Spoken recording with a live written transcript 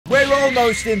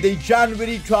almost in the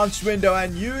January transfer window,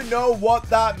 and you know what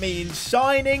that means.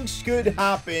 Signings could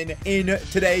happen in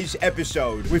today's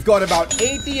episode. We've got about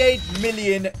 88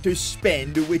 million to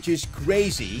spend, which is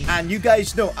crazy. And you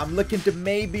guys know I'm looking to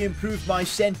maybe improve my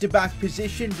centre-back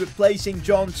position, replacing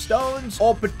John Stones,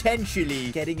 or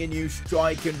potentially getting a new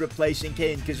striker and replacing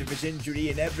Kane because of his injury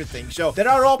and everything. So there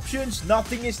are options.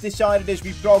 Nothing is decided. As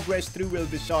we progress through, we'll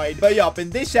decide. But yup,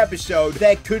 in this episode,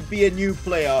 there could be a new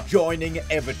player joining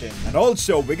Everton. And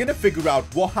also, we're going to figure out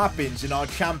what happens in our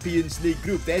Champions League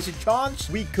group. There's a chance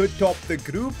we could top the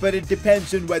group, but it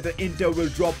depends on whether Inter will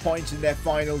drop points in their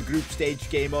final group stage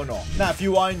game or not. Now, if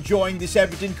you are enjoying this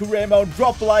Everton career mode,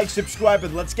 drop a like, subscribe,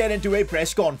 and let's get into a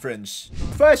press conference.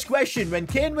 First question: when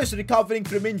Kane was recovering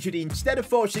from injury, instead of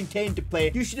forcing Kane to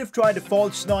play, you should have tried a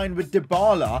false 9 with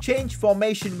Ballon. Change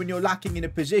formation when you're lacking in a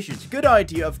position. It's a good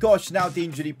idea. Of course, now the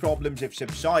injury problems have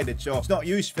subsided, so it's not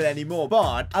useful anymore.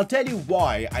 But I'll tell you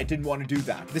why I didn't want to do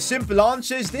that. The simple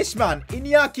answer is this man,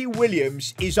 Iñaki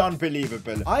Williams, is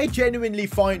unbelievable. I genuinely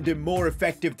find him more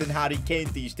effective than Harry Kane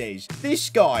these days. This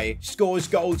guy scores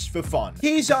goals for fun.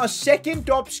 He's our second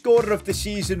top scorer of the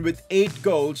season with 8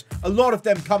 goals, a lot of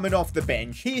them coming off the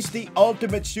bench. He's the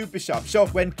ultimate super sub. So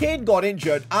when Kane got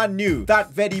injured, I knew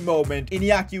that very moment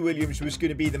Iñaki Williams was going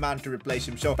to be the man to replace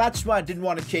him. So that's why I didn't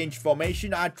want to change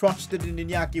formation. I trusted in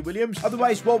Iñaki Williams.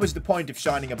 Otherwise, what was the point of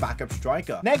signing a backup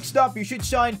striker? Next up, you should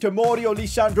sign Tomori or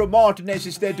Lisandro Martinez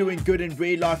as they're doing good in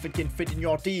real life and can fit in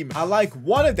your team. I like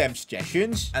one of them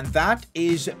suggestions, and that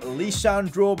is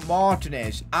Lisandro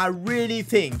Martinez. I really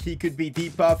think he could be the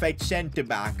perfect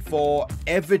centre-back for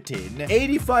Everton.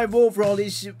 85 overall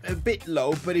is a bit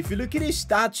low, but if you look at his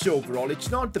stats overall,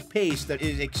 it's not the pace that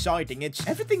is exciting. It's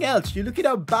everything else. You look at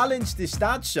how balanced his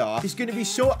stats are. He's going to be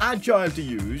so agile to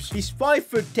use. He's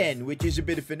 5'10", which is a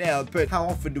bit of an L, but how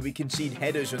often do we concede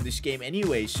headers on this game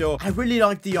anyway? So I really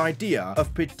like the idea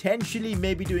of potentially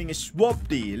maybe doing a swap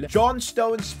deal. John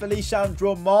Stones for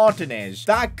Lisandro Martinez.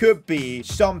 That could be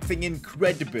something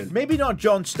incredible. Maybe not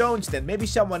John Stones then, maybe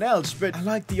someone else, but I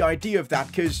like the idea of that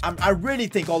because I really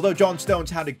think, although John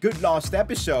Stones had a good last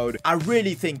episode, I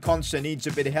really think Konsa needs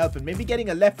a bit of help, and maybe getting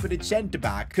a left-footed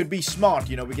centre-back could be smart.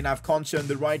 You know, we can have Konsa on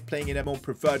the right playing in a more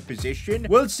preferred position.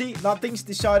 We'll see. Nothing's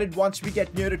decided. Once we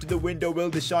get nearer to the window, we'll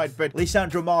decide, but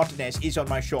Lisandro Martinez is on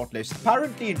my shortlist.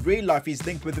 Apparently, in real life, he's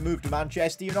linked with the move to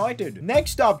Manchester United.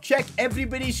 Next up, check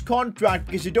everybody's contract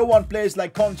because you don't want players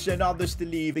like Konsa and others to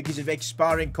leave because of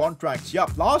expiring contracts.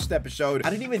 Yup, last episode, I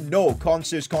didn't even know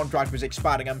Konsa's contract was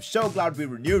expiring. I'm so glad we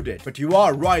renewed it. But you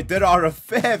are right, there are a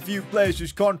fair few players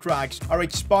whose contracts are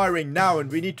expiring now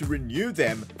and we need to renew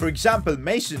them. For example,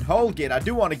 Mason Holgate, I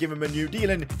do want to give him a new deal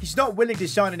and he's not willing to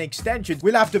sign an extension.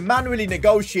 We'll have to manually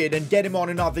negotiate and get him on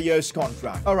another year's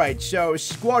contract. Alright, so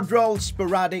squad role,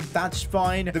 sporadic, that's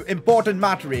fine. The important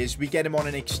matter is we get him on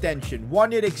an extension.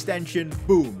 1-year extension,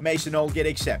 boom. Mason Holgate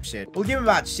accepts it. We'll give him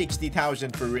about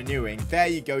 60,000 for renewing. There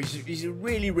you go. He's a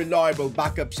really reliable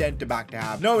backup centre-back to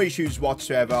have. No issues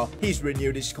whatsoever. He's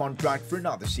renewed his contract for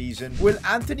another season. Will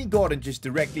Anthony Gordon just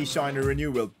directly sign a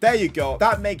renewal? There you go.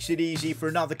 That makes it easy for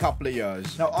another couple of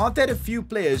years. Now, aren't there a few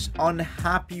players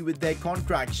unhappy with their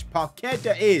contracts?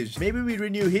 Paqueta is. Maybe we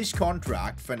renew his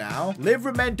contract for now.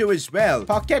 Livramento as well.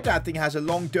 Paqueta, I think, has a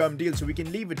long-term deal, so we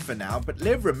can leave it for now. But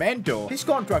Livramento, his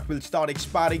contract will start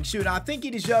expiring soon. I think he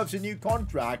deserves a new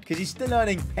contract because he's still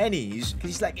earning pennies because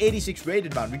he's like 86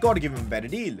 rated, man. We got to give him a better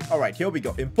deal. All right, here we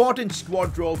go. Important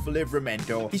squad role for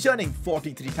Livramento. He's earning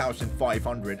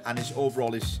 43,500 and his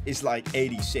overall is like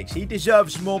 86. He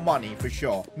deserves more money for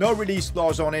sure. No release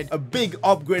clause on it. A big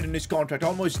upgrade in his contract,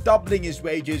 almost doubling his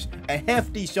wages. A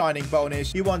hefty signing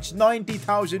bonus. He wants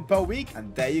 90,000 per week.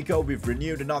 And there you go. We've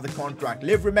renewed another contract.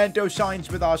 Livramento signs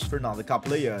with us for another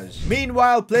couple of years.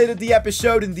 Meanwhile, played of the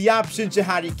episode in the absence of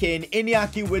Harry Kane,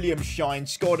 Iñaki Williams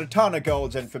shines, scored a ton of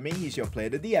goals, and for me, he's your player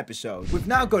of the episode. We've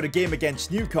now got a game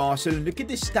against Newcastle, and look at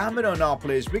the stamina on our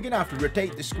players. We're going to have to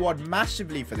rotate the squad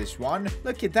massively for this one.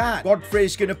 Look at that.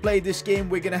 Godfrey's going to play this game.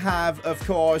 We're going to have, of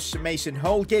course, Mason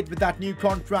Holgate with that new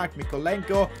contract,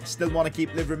 Mikolenko. Still want to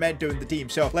keep Livramento in the team.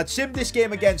 So let's sim this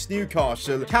game against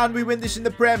Newcastle. Can we win this in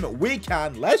the Prem? We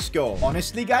can. Let's go.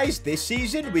 Honestly, guys, this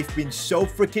season, we've been so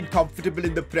freaking comfortable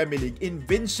in the Premier League.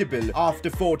 Invincible after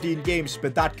 14 games,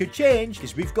 but that could change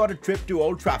because we've got a trip to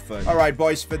Old Trafford. All right,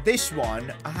 boys, for this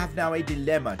one, I have now a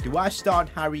dilemma. Do I start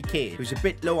Harry Kane, who's a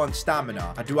bit low on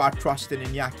stamina, or do I trust in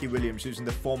Iñaki Williams, who's in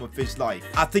the form of his life?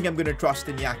 I think I'm going to trust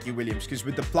Iñaki Williams because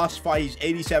with the +5. He's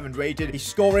 87 rated. He's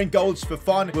scoring goals for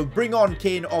fun. We'll bring on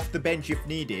Kane off the bench if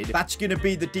needed. That's going to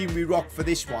be the team we rock for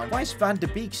this one. Why is Van de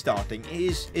Beek starting?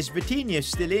 Is Vitinha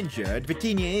still injured?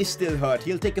 Vitinha is still hurt.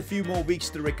 He'll take a few more weeks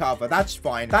to recover. That's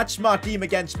fine. That's my team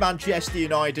against Manchester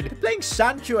United. They're playing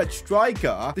Sancho at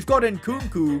striker. They've got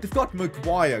Nkunku. They've got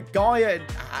Maguire. Gaia.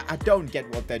 I don't get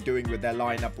what they're doing with their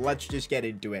lineup. Let's just get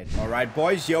into it. All right,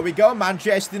 boys. Here we go.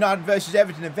 Manchester United versus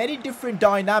Everton. A very different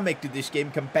dynamic to this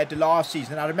game compared to last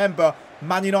season. I remember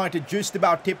Man United just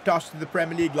about tipped us to the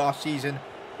Premier League last season.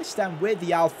 This time we're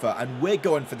the alpha and we're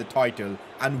going for the title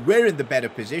and we're in the better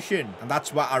position. And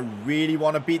that's why I really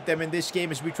want to beat them in this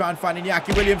game as we try and find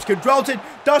Iñaki Williams. Controls it.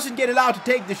 Doesn't get allowed to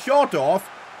take the shot off.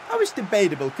 That was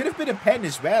debatable. Could have been a pen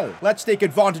as well. Let's take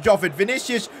advantage of it.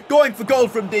 Vinicius going for goal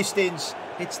from distance.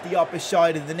 Hits the upper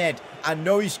side of the net. I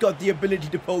know he's got the ability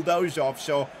to pull those off,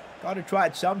 so gotta try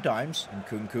it sometimes. And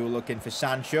Nkunku looking for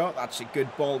Sancho. That's a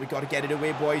good ball. We gotta get it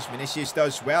away, boys. Vinicius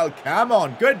does well. Come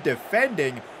on. Good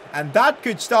defending. And that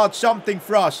could start something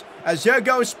for us. As here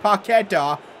goes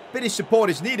Paqueta. Bit of support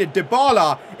is needed.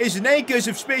 Dybala is in acres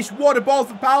of space. What a ball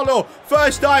for Paulo.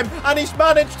 First time. And he's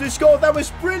managed to score. That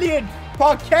was brilliant.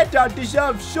 Paqueta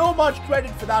deserves so much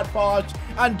credit for that pass.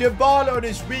 And Dybala on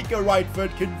his weaker right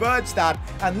foot converts that.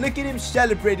 And look at him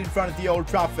celebrate in front of the Old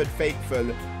Trafford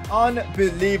faithful.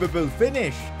 Unbelievable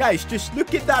finish. Guys, just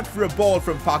look at that for a ball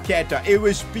from Paqueta. It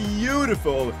was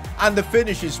beautiful. And the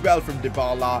finish as well from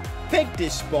Dybala. Picked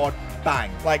his spot.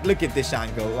 Bang. Like, look at this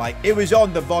angle. Like, it was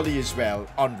on the volley as well.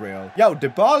 Unreal. Yo,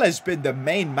 Dybala's been the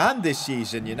main man this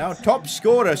season, you know. Top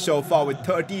scorer so far with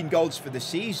 13 goals for the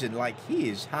season. Like, he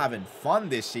is having fun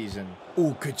this season.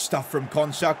 Oh, good stuff from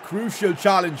Konsa. Crucial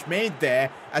challenge made there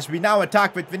as we now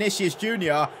attack with Vinicius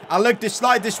Jr. I'll look to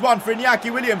slide this one for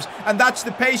Iñaki Williams. And that's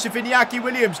the pace of Iñaki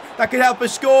Williams that could help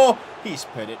us score. He's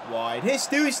put it wide. His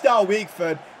two-star weak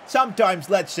foot sometimes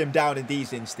lets him down in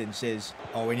these instances.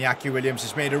 Oh, Iñaki Williams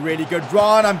has made a really good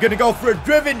run. I'm going to go for a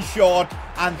driven shot.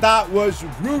 And that was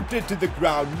rooted to the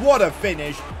ground. What a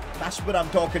finish. That's what I'm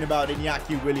talking about,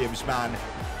 Iñaki Williams, man.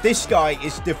 This guy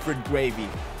is different gravy.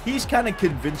 He's kind of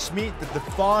convinced me that the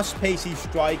fast-paced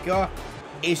striker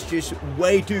is just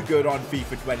way too good on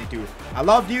FIFA 22. I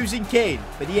loved using Kane,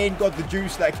 but he ain't got the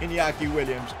juice like Iñaki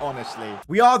Williams, honestly.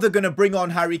 We are going to bring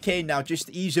on Harry Kane now just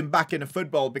to ease him back into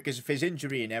football because of his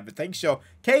injury and everything. So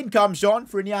Kane comes on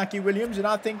for Iñaki Williams, and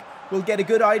I think we'll get a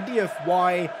good idea of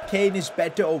why Kane is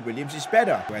better or Williams is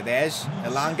better. Where there's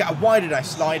Elanga. Why did I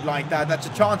slide like that? That's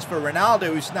a chance for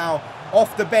Ronaldo, who's now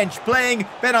off the bench playing.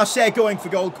 Benacer going for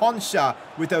goal. Konsa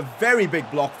with a very big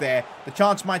block there. The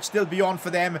chance might still be on for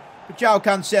them. But João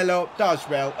Cancelo does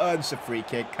well, earns a free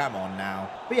kick. Come on now.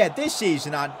 But yeah, this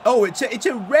season, oh, it's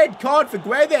a red card for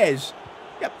Guedes.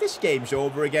 Yep, this game's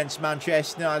over against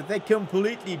Manchester United. They're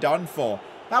completely done for.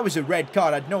 That was a red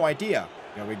card. I had no idea.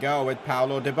 Here we go with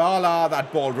Paulo Dybala.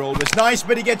 That ball roll was nice,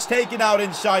 but he gets taken out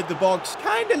inside the box.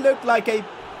 Kind of looked like a,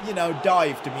 you know,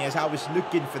 dive to me as I was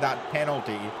looking for that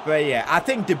penalty. But yeah, I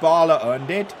think Dybala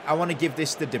earned it. I want to give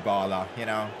this to Dybala, you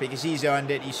know, because he's earned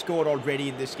it. He scored already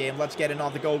in this game. Let's get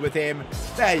another goal with him.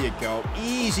 There you go.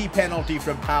 Easy penalty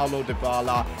from Paulo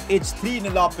Dybala. It's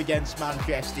 3-0 up against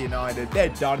Manchester United. They're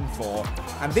done for.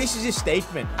 And this is a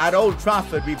statement. At Old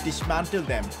Trafford, we've dismantled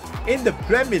them. In the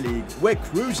Premier League, we're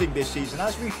cruising this season,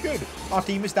 as we should. Our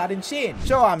team is that insane.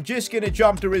 So I'm just going to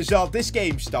jump to result. This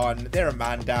game's done. They're a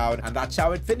man down, and that's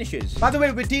how it finishes. By the way,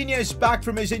 Vitinha is back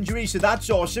from his injury, so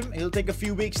that's awesome. He'll take a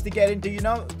few weeks to get into, you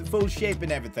know, the full shape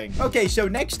and everything. Okay, so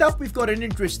next up, we've got an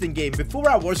interesting game. Before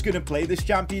I was going to play this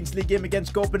Champions League game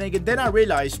against Copenhagen, then I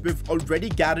realized we've already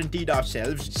guaranteed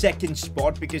ourselves second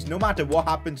spot because no matter what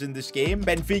happens in this game,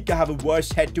 Benfica have a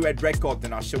worse head-to-head record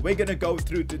than us. So we're going to go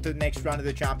through to the next round of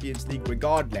the Champions League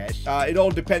regardless. It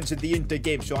all depends on the Inter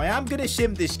game. So I am going to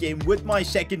sim this game with my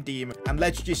second team, and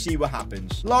let's just see what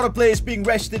happens. A lot of players being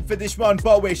rested for this one,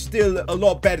 but we're still a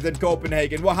lot better than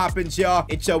Copenhagen. What happens here?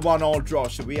 It's a 1-1 draw.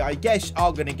 So we, I guess,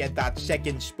 are going to get that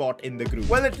second spot in the group.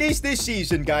 Well, at least this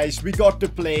season, guys, we got to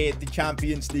play the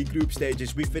Champions League group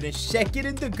stages. We finished second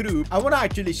in the group. I want to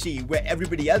actually see where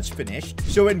everybody else finished.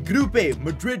 So in Group A,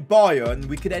 Madrid-Bayern,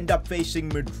 we could end up facing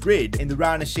Madrid in the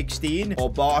round of 16, or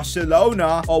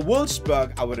Barcelona, or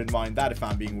Wolfsburg. I wouldn't mind that if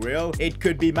I'm being real. It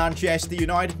could be Manchester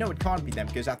United. No, it can't be them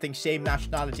because I think same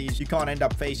nationalities, you can't end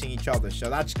up facing each other. So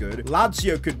that's good.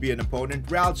 Lazio could be an opponent.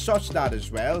 Real Sociedad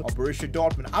as well. Or Borussia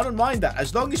Dortmund. I don't mind that.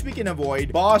 As long as we can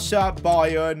avoid Barca,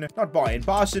 Bayern, not Bayern,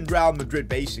 Barca and Real Madrid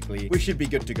basically, we should be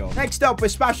good to go. Next up, we're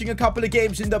smashing a couple of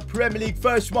games in the Premier League.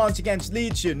 First one's against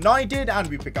Leeds United, and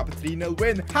we pick up a 3-0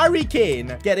 win. Harry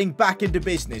Kane getting back into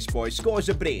business, boys. Scores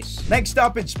a brace. Next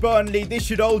up, it's Burnley. This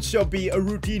should also be a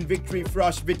routine clean victory for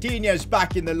us. Vitinha's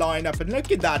back in the lineup. And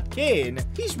look at that, Kane.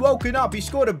 He's woken up. He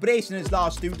scored a brace in his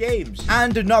last 2 games.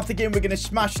 And another game we're going to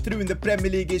smash through in the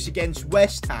Premier League is against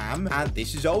West Ham. And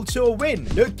this is also a win.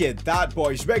 Look at that,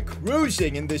 boys. We're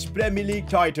cruising in this Premier League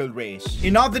title race.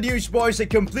 In other news, boys, I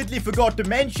completely forgot to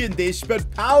mention this,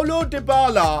 but Paulo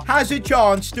Dybala has a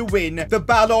chance to win the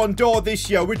Ballon d'Or this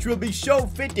year, which will be so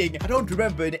fitting. I don't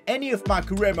remember in any of my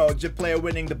career modes a player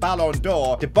winning the Ballon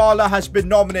d'Or. Dybala has been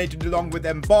nominated along with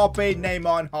Mbappe,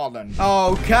 Neymar, and Haaland.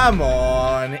 Oh, come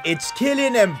on. It's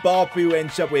Kylian Mbappe who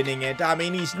ends up winning it. I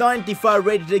mean, he's 95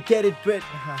 ready to get it, but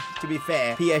to be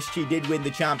fair, PSG did win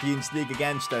the Champions League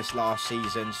against us last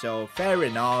season, so fair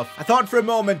enough. I thought for a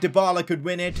moment Dybala could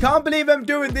win it. Can't believe I'm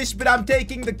doing this, but I'm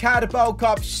taking the Carabao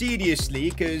Cup seriously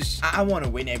because I want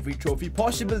to win every trophy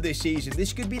possible this season.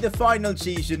 This could be the final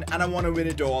season and I want to win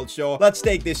it all, so let's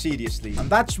take this seriously. And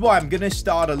that's why I'm going to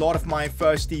start a lot of my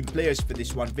first team players for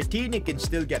this one. Vitinha can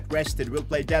still get rested. We'll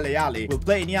play Dele Alli. We'll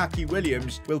play Iñaki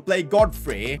Williams. We'll play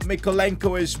Godfrey.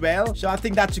 Mikolenko as well. So I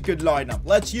think that's a good lineup.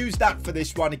 Let's use that for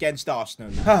this one against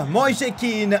Arsenal. Moise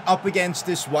Kean up against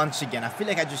this once again. I feel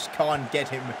like I just can't get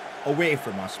him away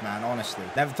from us, man, honestly.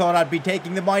 Never thought I'd be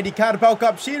taking the mighty Carabao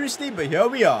Cup seriously, but here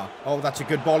we are. Oh, that's a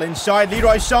good ball inside.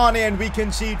 Leroy Sané, and we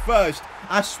concede first.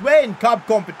 I swear in cup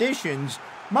competitions,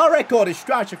 my record is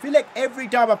trash. I feel like every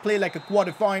time I play like a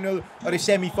quarterfinal or a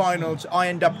semi-finals, I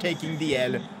end up taking the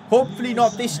L. Hopefully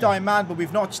not this time, man, but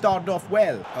we've not started off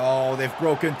well. Oh, they've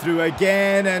broken through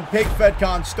again, and Pickford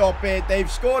can't stop it.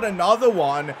 They've scored another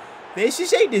one. This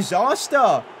is a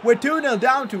disaster. We're 2-0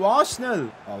 down to Arsenal.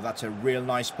 Oh, that's a real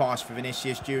nice pass for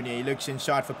Vinicius Jr. He looks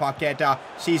inside for Paqueta.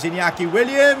 Sees Iñaki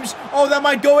Williams. Oh, that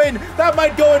might go in. That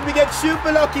might go in. We get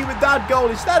super lucky with that goal.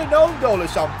 Is that an own goal or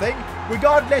something?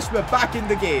 Regardless, we're back in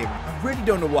the game. I really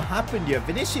don't know what happened here.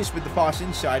 Vinicius with the pass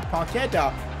inside.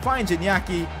 Paqueta finds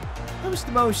Iñaki. That was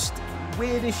the most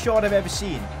weirdest shot I've ever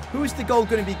seen. Who is the goal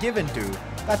going to be given to?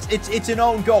 It's an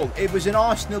own goal. It was an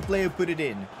Arsenal player who put it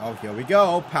in. Oh, here we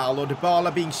go. Paulo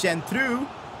Dybala being sent through.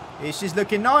 This is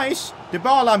looking nice.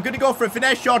 Dybala, I'm going to go for a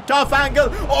finesse shot. Tough angle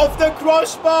off the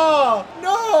crossbar.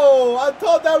 No, I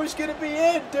thought that was going to be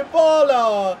it.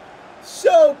 Dybala.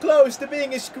 So close to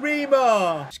being a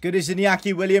screamer. As good as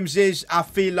Iñaki Williams is, I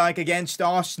feel like against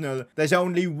Arsenal, there's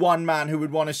only one man who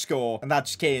would want to score, and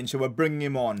that's Kane, so we're bringing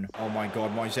him on. Oh my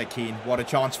god, Moise Kean. What a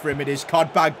chance for him it is.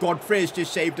 Cut back. Godfrey has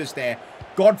just saved us there.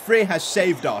 Godfrey has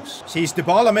saved us. Sees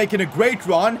Dybala making a great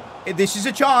run. This is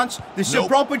a chance. This is a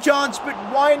proper chance, but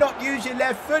why not use your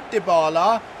left foot,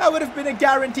 Dybala? That would have been a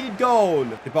guaranteed goal.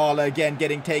 Dybala again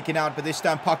getting taken out, but this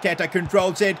time Paqueta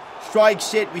controls it.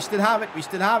 Strikes it. We still have it. We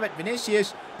still have it.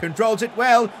 Vinicius controls it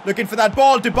well. Looking for that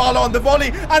ball. Dybala on the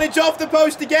volley, and it's off the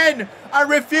post again. I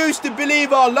refuse to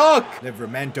believe our luck.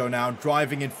 Livramento now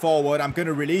driving it forward. I'm going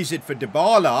to release it for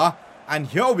Dybala. And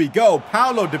here we go.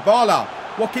 Paulo Dybala.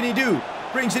 What can he do?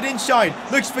 Brings it inside.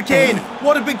 Looks for Kane.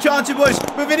 What a big chance it was.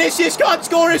 But Vinicius can't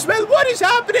score as well. What is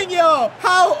happening here?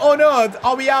 How on earth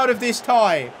are we out of this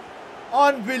tie?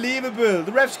 Unbelievable.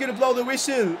 The ref's going to blow the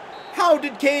whistle. How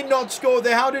did Kane not score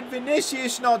there? How did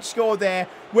Vinicius not score there?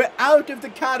 We're out of the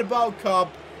Carabao Cup.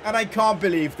 And I can't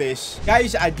believe this.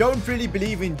 Guys, I don't really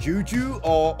believe in juju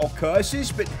or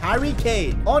curses, but Harry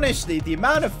Kane, honestly, the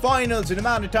amount of finals and the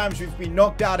amount of times we've been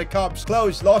knocked out of cups,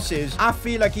 close losses, I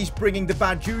feel like he's bringing the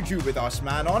bad juju with us,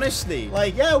 man, honestly.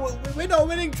 Like, yeah, we're not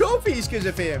winning trophies because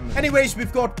of him. Anyways,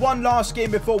 we've got one last game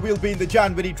before we'll be in the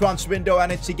January transfer window,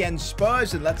 and it's against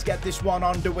Spurs, and let's get this one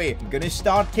underway. I'm going to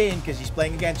start Kane because he's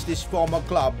playing against his former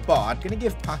club, but I'm going to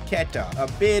give Paqueta a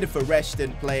bit of a rest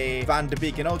and play Van de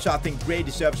Beek, and also I think Gray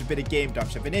deserves a bit of game time,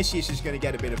 so Vinicius is going to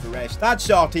get a bit of a rest. That's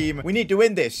our team. We need to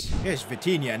win this. Here's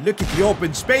Vitinha, and look at the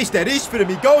open space there is for him.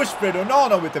 He goes for it.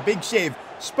 Onana with the big save.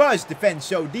 Spurs defense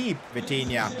so deep.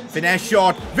 Vitinha, finesse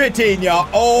shot. Vitinha,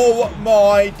 oh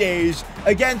my days.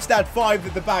 Against that 5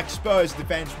 at the back Spurs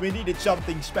defense, we needed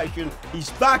something special. He's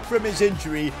back from his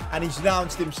injury, and he's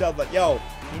announced himself that, yo,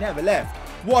 he never left.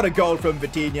 What a goal from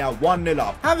Vitinha, 1-0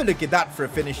 up. Have a look at that for a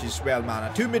finish as well,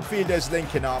 man. 2 midfielders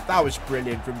linking up. That was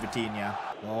brilliant from Vitinha.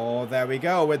 Oh, there we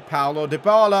go with Paulo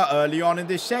Dybala early on in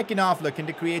this second half, looking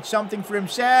to create something for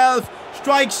himself.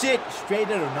 Strikes it. Straight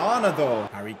at Onana, though.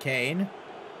 Harry Kane.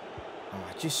 Oh,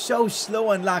 just so slow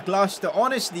and lackluster.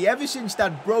 Honestly, ever since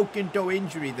that broken toe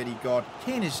injury that he got,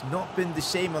 Kane has not been the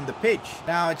same on the pitch.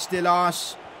 Now it's still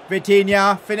us.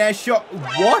 Vitinha, finesse shot.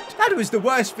 What? That was the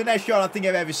worst finesse shot I think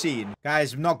I've ever seen.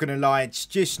 Guys, I'm not going to lie. It's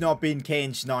just not been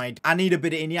Kane's night. I need a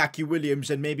bit of Iñaki Williams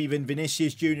and maybe even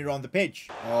Vinicius Jr. on the pitch.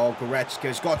 Oh,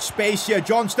 Goretzka's got space here.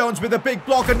 John Stones with a big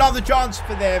block. Another chance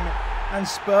for them. And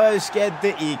Spurs get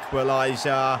the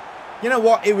equaliser. You know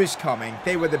what? It was coming.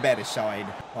 They were the better side.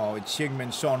 Oh, it's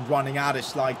Heung-min Son running at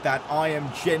us like that. I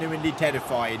am genuinely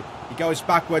terrified. He goes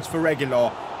backwards for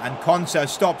Regular, and Konsa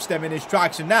stops them in his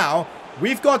tracks. And now,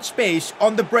 we've got space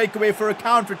on the breakaway for a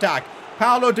counter-attack.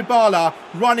 Paulo Dybala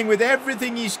running with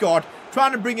everything he's got,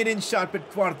 trying to bring it inside,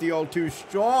 but Guardiola too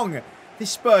strong.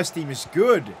 This Spurs team is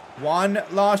good. One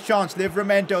last chance.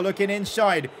 Livramento looking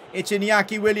inside. It's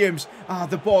Iñaki Williams.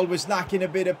 The ball was lacking a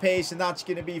bit of pace, and that's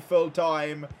going to be full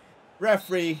time.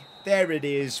 Referee, there it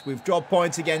is. We've dropped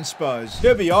points against Spurs.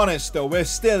 To be honest, though, we're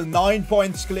still 9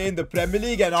 points clear in the Premier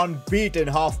League and unbeaten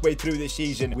halfway through the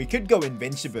season. We could go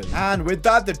invincible. And with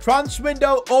that, the transfer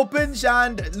window opens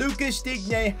and Lucas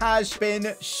Digne has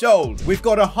been sold. We've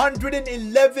got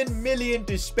 111 million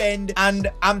to spend,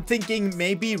 and I'm thinking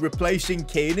maybe replacing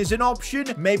Kane is an option.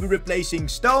 Maybe replacing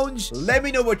Stones. Let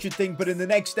me know what you think, but in the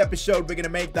next episode, we're going to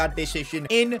make that decision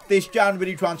in this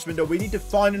January transfer window. We need to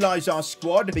finalize our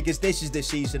squad because this is the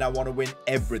season I want to win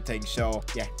everything. So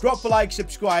yeah, drop a like,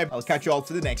 subscribe. I'll catch you all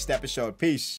for the next episode. Peace.